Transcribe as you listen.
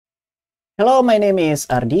Hello, my name is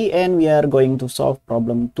Ardi and we are going to solve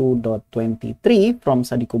problem 2.23 from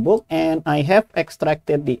Sadiku book, and I have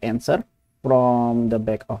extracted the answer from the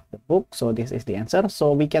back of the book. So this is the answer.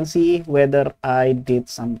 So we can see whether I did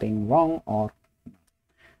something wrong or not.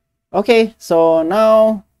 Okay, so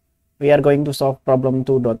now we are going to solve problem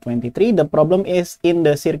 2.23. The problem is in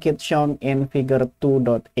the circuit shown in figure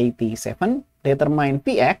 2.87. Determine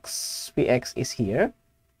Px. Px is here.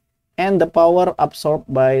 And the power absorbed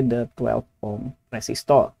by the 12 ohm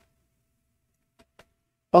resistor.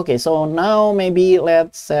 Okay, so now maybe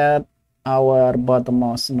let's set our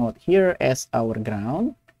bottommost node here as our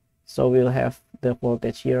ground. So we'll have the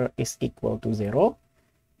voltage here is equal to 0.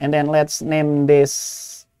 And then let's name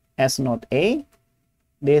this as node A.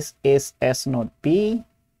 This is as node B.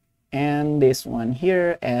 And this one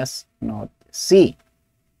here as node C.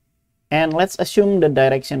 And let's assume the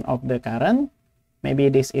direction of the current. Maybe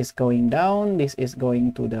this is going down, this is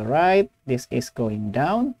going to the right, this is going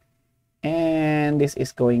down, and this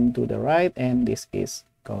is going to the right, and this is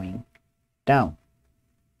going down.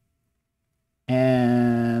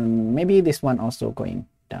 And maybe this one also going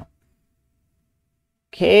down.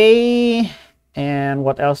 Okay, and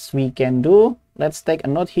what else we can do? Let's take a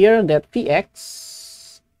note here that Vx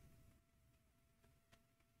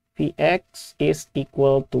is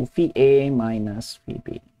equal to Va minus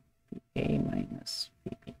Vb. A minus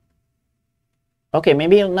Vb. Okay,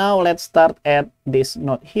 maybe now let's start at this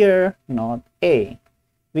node here, node A.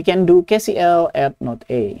 We can do KCL at node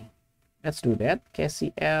A. Let's do that.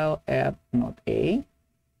 KCL at node A.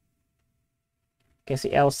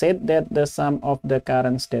 KCL said that the sum of the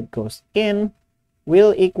currents that goes in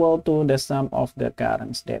will equal to the sum of the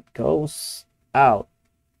currents that goes out.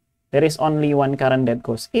 There is only one current that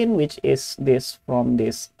goes in, which is this from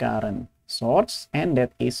this current source, and that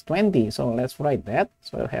is 20. So let's write that.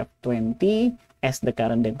 So we'll have 20 as the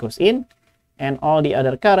current that goes in, and all the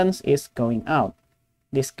other currents is going out.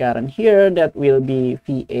 This current here, that will be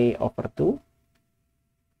VA over 2.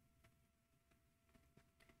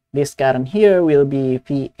 This current here will be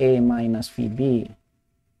VA minus VB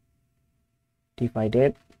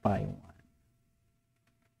divided by 1.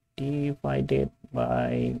 Divided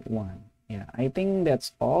by 1. Yeah, I think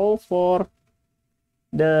that's all for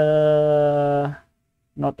the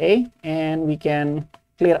node A, and we can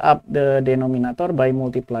clear up the denominator by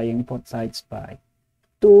multiplying both sides by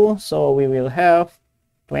 2. So we will have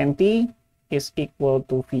 20 is equal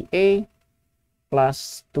to VA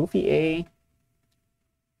plus 2VA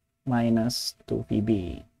minus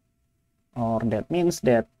 2VB, or that means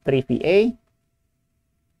that 3VA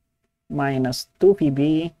minus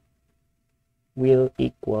 2VB will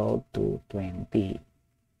equal to 20.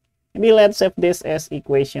 Maybe let's save this as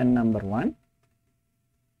equation number 1.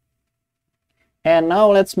 And now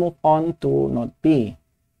let's move on to node B.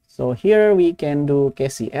 So here we can do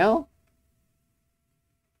KCL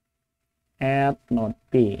at node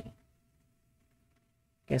B.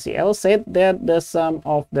 KCL said that the sum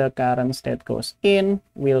of the currents that goes in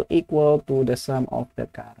will equal to the sum of the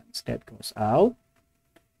currents that goes out.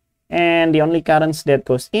 And the only currents that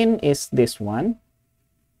goes in is this one.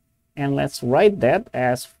 And let's write that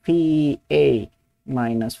as VA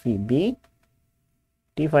minus VB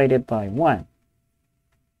divided by 1.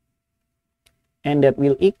 And that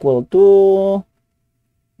will equal to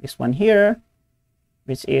this one here,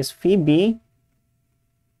 which is VB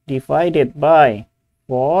divided by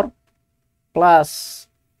 4 plus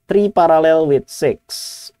 3 parallel with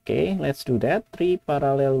 6. Okay, let's do that. 3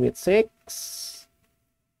 parallel with 6.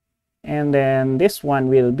 And then this one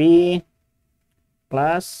will be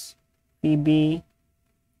plus VB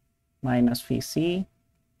minus VC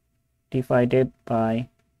divided by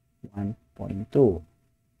 1.2.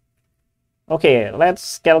 Okay,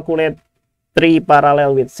 let's calculate 3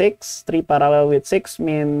 parallel with 6. 3 parallel with 6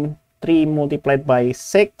 means 3 multiplied by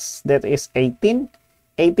 6, that is 18.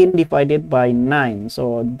 18 divided by 9.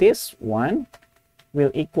 So this one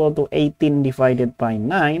will equal to 18 divided by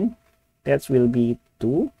 9. That will be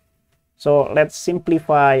 2. So let's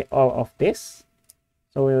simplify all of this.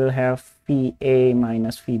 So we will have VA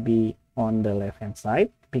minus VB on the left hand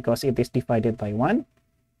side because it is divided by 1.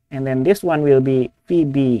 And then this one will be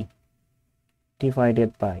VB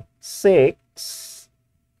divided by 6.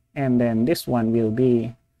 And then this one will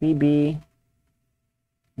be VB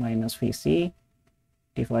minus VC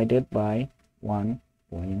divided by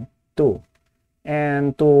 1.2.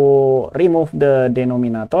 And to remove the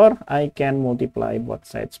denominator, I can multiply both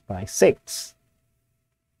sides by 6.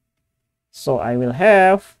 So I will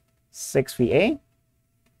have 6VA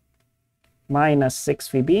minus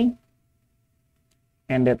 6VB,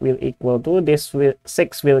 and that will equal to this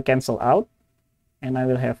 6 will cancel out, and I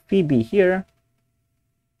will have VB here,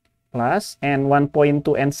 plus, and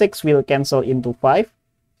 1.2 and 6 will cancel into 5.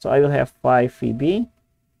 So I will have 5 VB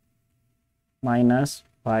minus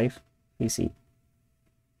 5 VC.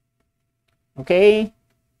 Okay,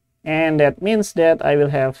 and that means that I will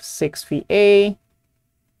have 6 VA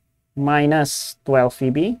minus 12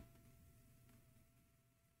 VB.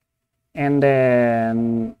 And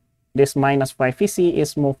then this minus 5 VC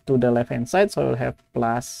is moved to the left hand side, so I will have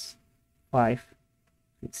plus 5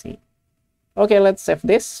 VC. Okay, let's save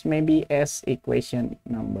this maybe as equation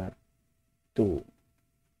number 2.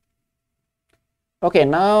 Okay,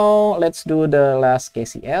 now let's do the last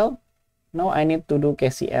KCL. Now I need to do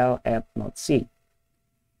KCL at node C.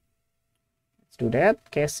 Let's do that.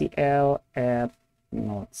 KCL at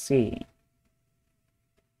node C.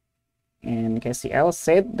 And KCL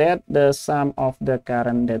said that the sum of the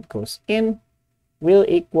current that goes in will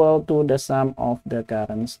equal to the sum of the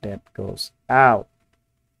currents that goes out.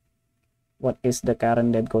 What is the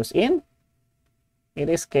current that goes in? It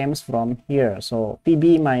is comes from here. So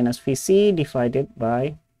VB minus VC divided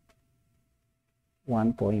by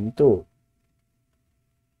 1.2.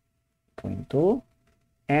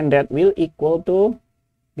 And that will equal to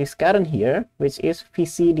this current here, which is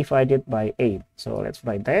VC divided by 8. So let's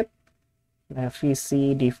write that. We have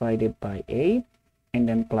VC divided by 8, and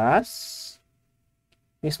then plus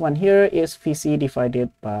this one here is VC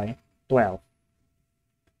divided by 12.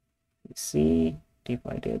 VC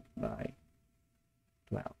divided by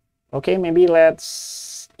 12. Okay, maybe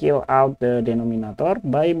let's kill out the denominator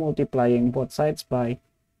by multiplying both sides by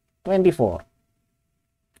 24.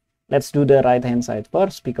 Let's do the right hand side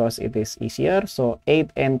first because it is easier. So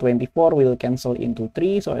 8 and 24 will cancel into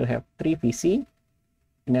 3, so I'll have 3 VC.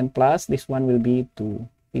 And then plus this one will be 2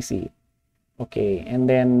 VC. Okay, and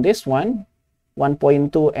then this one,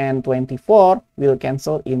 1.2 and 24 will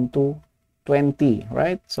cancel into 20,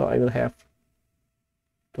 right? So I will have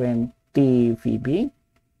 20 VB.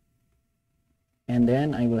 And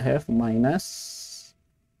then I will have minus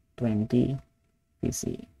 20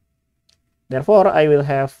 VC. Therefore, I will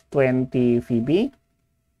have 20 VB.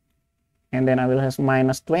 And then I will have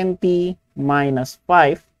minus 20 minus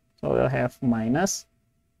 5. So I will have minus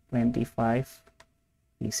 25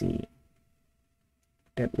 VC.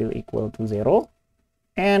 That will equal to 0.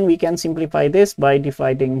 And we can simplify this by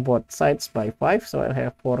dividing both sides by 5. So I'll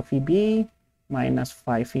have 4 VB minus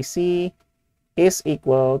 5 VC is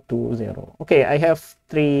equal to 0. Okay, I have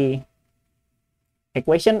 3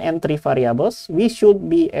 equation and 3 variables. We should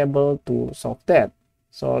be able to solve that.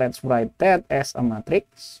 So let's write that as a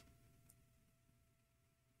matrix.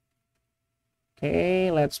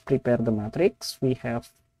 Okay, let's prepare the matrix. We have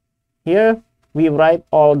here, we write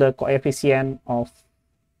all the coefficient of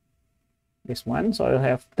this one. So I'll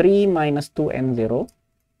have 3 minus 2 and 0.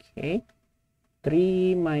 Okay,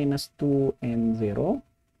 3 minus 2 and 0.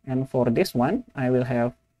 And for this one, I will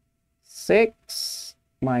have 6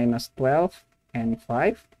 minus 12 and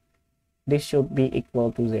 5. This should be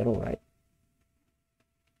equal to 0, right?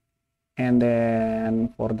 And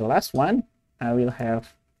then for the last one, I will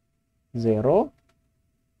have 0,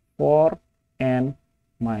 4, and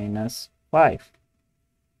minus 5.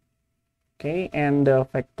 Okay, and the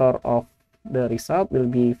vector of the result will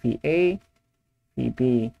be VA,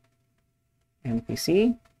 VB, and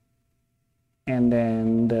VC. And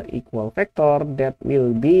then the equal vector that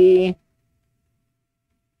will be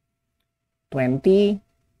 20,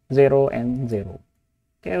 0, and 0.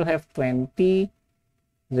 Okay, I'll have 20,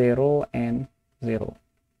 0, and 0.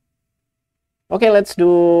 Okay, let's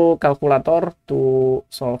do calculator to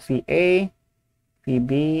solve VA,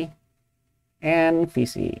 VB, and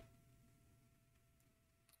VC.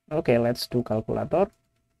 Okay, let's do calculator.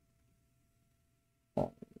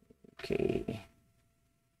 Okay.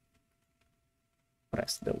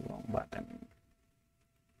 Press the wrong button.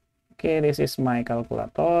 Okay, this is my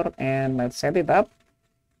calculator, and let's set it up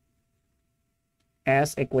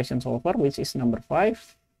as equation solver, which is number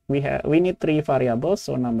 5. We need 3 variables,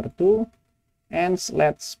 so number 2, and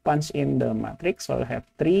let's punch in the matrix. So I have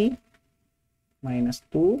 3 minus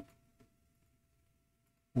 2,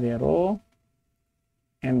 0,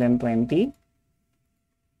 and then 20,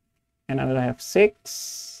 and I will have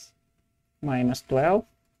 6 minus 12,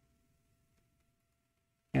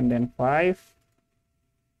 and then 5,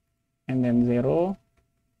 and then 0,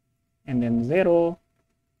 and then 0,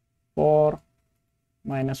 4,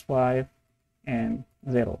 minus 5, and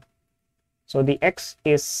 0. So the x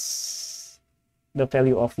is the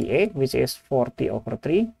value of VA, which is 40 over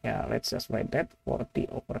 3. Yeah, let's just write that, 40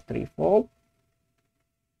 over 3 volt.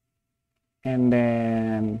 And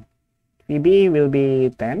then VB will be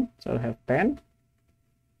 10, so I have 10.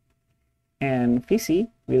 and VC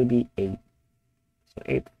will be 8. So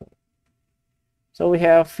 8 volts. So we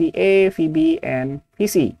have VA, VB, and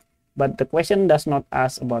VC. But the question does not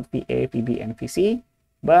ask about VA, VB, and VC,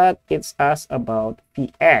 but it's asked about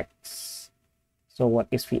Vx. So what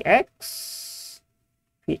is Vx?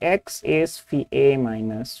 Vx is VA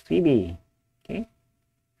minus VB. Okay.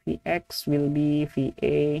 Vx will be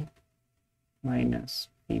VA minus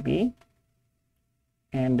VB.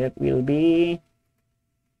 And that will be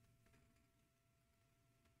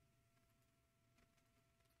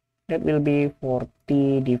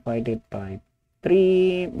 40 divided by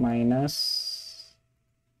 3 minus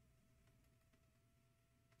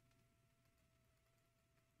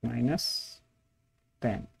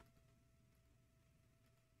 10.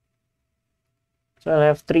 So I'll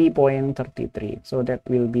have 3.33. So that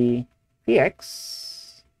will be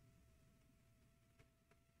Vx.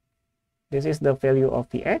 This is the value of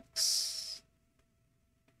Vx.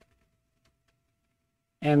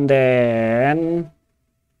 And then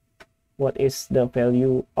what is the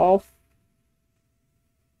value of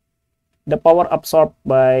the power absorbed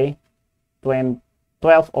by 12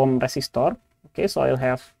 ohm resistor? Okay, so I'll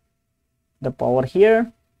have the power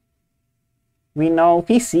here. We know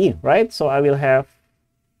VC, right? So I will have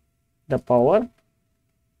the power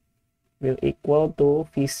will equal to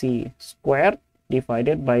VC squared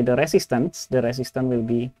divided by the resistance. The resistance will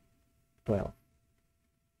be 12.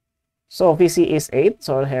 So VC is 8,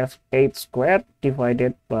 so I'll have 8 squared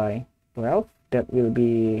divided by 12. That will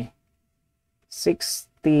be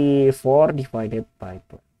 64 divided by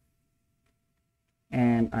 12.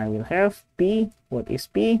 And I will have P. What is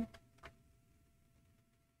P?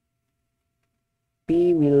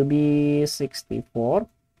 P will be 64.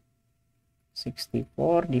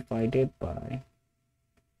 64 divided by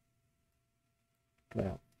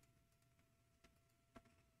 12.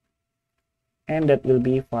 And that will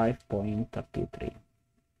be 5.33.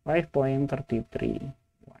 5.33.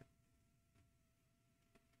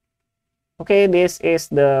 Okay, this is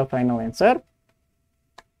the final answer.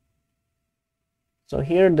 So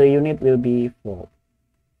here the unit will be volt.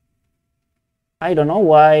 I don't know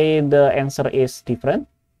why the answer is different,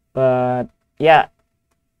 but yeah,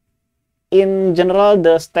 in general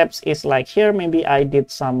the steps is like here. Maybe I did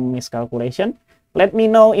some miscalculation. Let me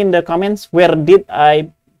know in the comments where did I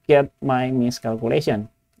get my miscalculation.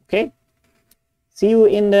 Okay, see you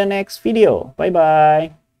in the next video. Bye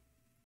bye.